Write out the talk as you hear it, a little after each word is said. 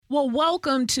Well,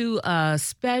 welcome to a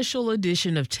special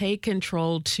edition of Take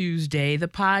Control Tuesday, the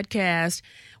podcast.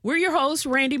 We're your hosts,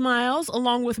 Randy Miles,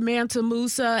 along with Mansa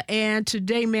Musa. And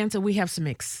today, Mansa, we have some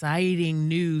exciting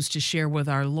news to share with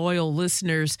our loyal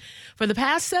listeners. For the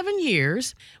past 7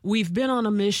 years, we've been on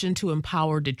a mission to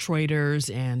empower Detroiters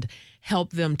and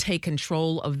help them take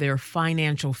control of their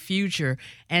financial future.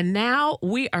 And now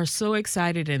we are so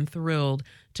excited and thrilled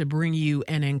to bring you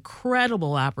an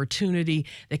incredible opportunity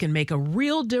that can make a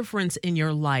real difference in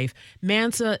your life.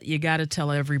 Mansa, you got to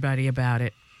tell everybody about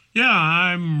it. Yeah,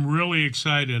 I'm really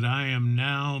excited. I am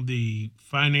now the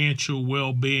financial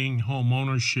well-being home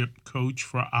ownership coach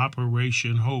for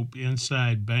Operation Hope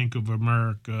inside Bank of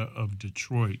America of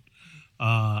Detroit.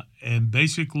 And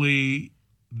basically,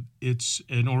 it's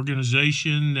an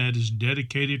organization that is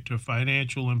dedicated to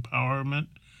financial empowerment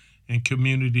and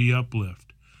community uplift.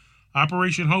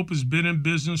 Operation Hope has been in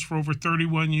business for over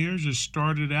 31 years. It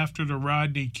started after the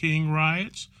Rodney King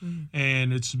riots,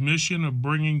 and its mission of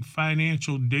bringing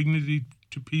financial dignity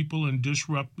to people and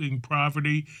disrupting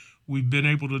poverty. We've been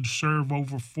able to serve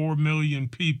over 4 million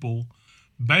people.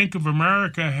 Bank of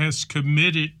America has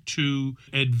committed to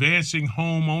advancing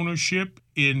home ownership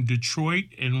in Detroit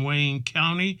and Wayne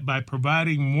County by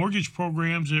providing mortgage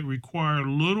programs that require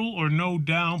little or no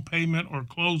down payment or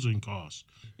closing costs.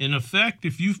 In effect,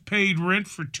 if you've paid rent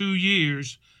for 2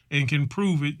 years and can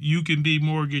prove it, you can be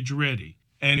mortgage ready.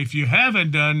 And if you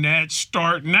haven't done that,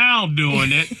 start now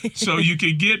doing it so you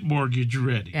can get mortgage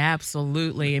ready.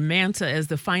 Absolutely. And Mansa, as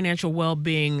the financial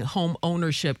well-being home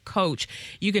ownership coach,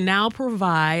 you can now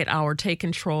provide our Take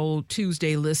Control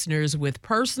Tuesday listeners with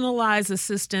personalized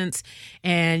assistance,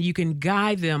 and you can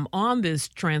guide them on this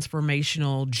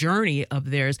transformational journey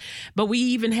of theirs. But we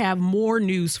even have more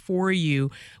news for you.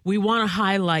 We want to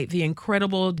highlight the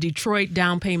incredible Detroit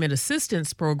Down Payment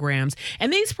Assistance programs.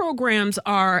 And these programs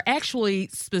are actually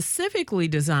specifically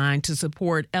designed to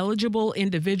support eligible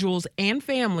individuals and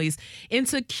families in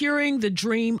securing the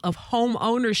dream of home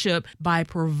ownership by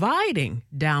providing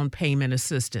down payment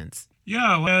assistance.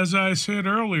 Yeah, as I said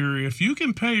earlier, if you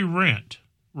can pay rent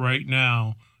right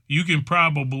now, you can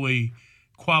probably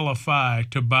qualify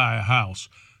to buy a house.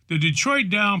 The Detroit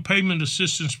Down Payment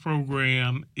Assistance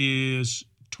Program is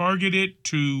targeted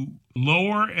to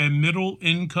lower and middle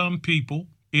income people.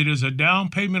 It is a down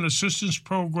payment assistance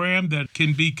program that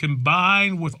can be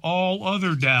combined with all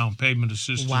other down payment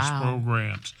assistance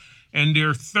programs. And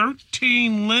there are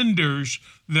 13 lenders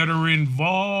that are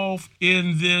involved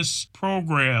in this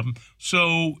program.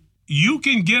 So you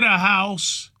can get a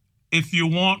house if you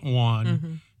want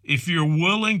one. If you're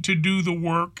willing to do the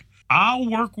work, I'll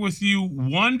work with you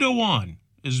one-to-one,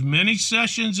 as many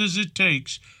sessions as it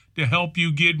takes to help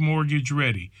you get mortgage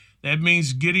ready. That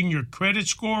means getting your credit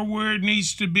score where it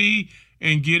needs to be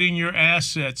and getting your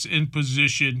assets in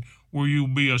position where you'll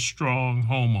be a strong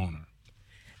homeowner.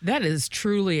 That is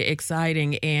truly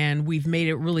exciting, and we've made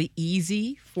it really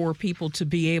easy for people to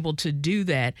be able to do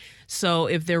that. So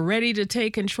if they're ready to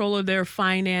take control of their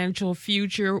financial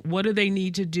future, what do they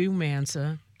need to do,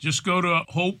 Mansa? Just go to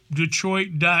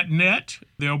hopedetroit.net.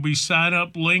 There'll be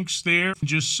sign-up links there.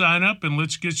 Just sign up and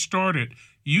let's get started.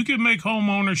 You can make home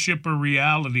ownership a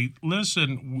reality.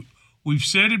 Listen, we've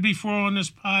said it before on this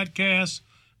podcast,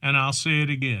 and I'll say it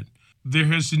again. There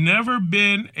has never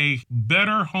been a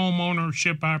better home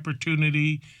ownership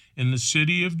opportunity in the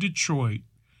city of Detroit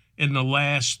in the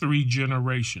last 3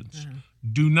 generations.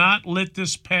 Do not let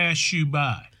this pass you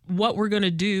by. What we're going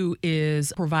to do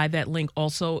is provide that link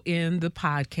also in the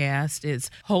podcast. It's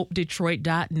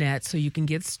hopedetroit.net, so you can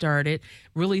get started.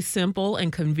 Really simple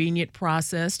and convenient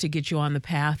process to get you on the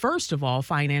path, first of all,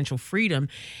 financial freedom.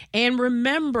 And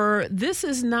remember, this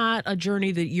is not a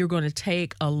journey that you're going to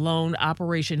take alone.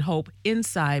 Operation Hope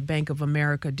inside Bank of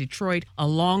America Detroit,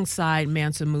 alongside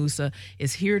Mansa Musa,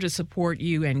 is here to support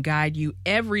you and guide you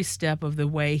every step of the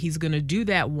way. He's going to do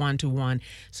that one-to-one.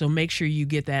 So make sure you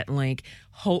get that link,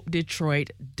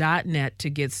 hopedetroit.net, to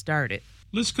get started.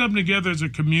 Let's come together as a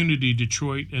community,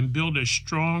 Detroit, and build a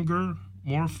stronger,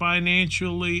 more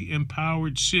financially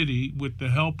empowered city with the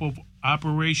help of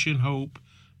Operation Hope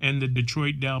and the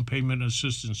Detroit Down Payment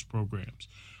Assistance Programs.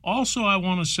 Also, I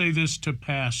want to say this to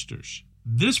pastors.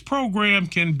 This program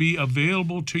can be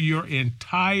available to your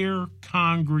entire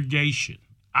congregation.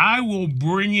 I will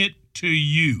bring it to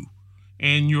you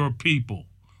and your people.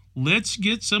 Let's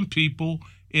get some people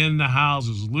in the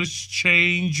houses. Let's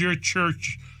change your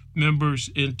church members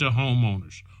into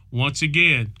homeowners. Once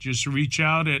again, just reach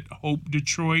out at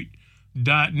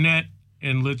hopedetroit.net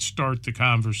and let's start the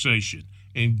conversation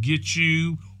and get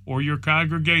you or your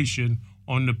congregation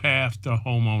on the path to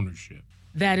home ownership.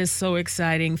 That is so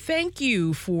exciting. Thank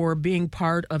you for being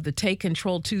part of the Take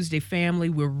Control Tuesday family.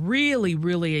 We're really,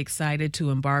 really excited to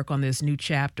embark on this new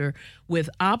chapter with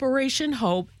Operation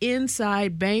Hope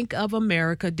inside Bank of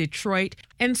America, Detroit.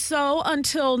 And so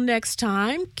until next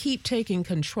time, keep taking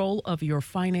control of your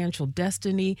financial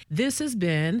destiny. This has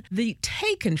been the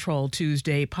Take Control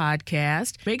Tuesday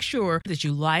podcast. Make sure that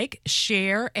you like,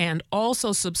 share, and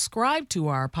also subscribe to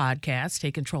our podcast,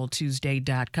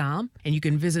 TakeControlTuesday.com. And you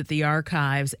can visit the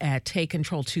archives at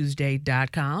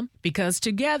TakeControlTuesday.com, because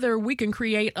together we can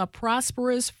create a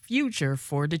prosperous future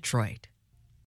for Detroit.